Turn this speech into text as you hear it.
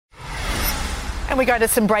And we go to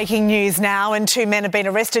some breaking news now, and 2 men have been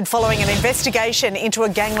arrested following an investigation into a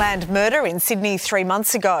gangland murder in Sydney 3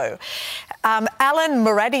 months ago. Alen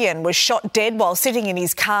Moradian was shot dead while sitting in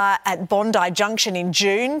his car at Bondi Junction in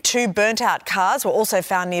June. 2 burnt-out cars were also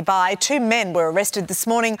found nearby. 2 men were arrested this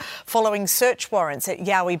morning following search warrants at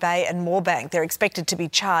Yowie Bay and Moorebank. They're expected to be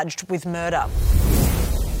charged with murder.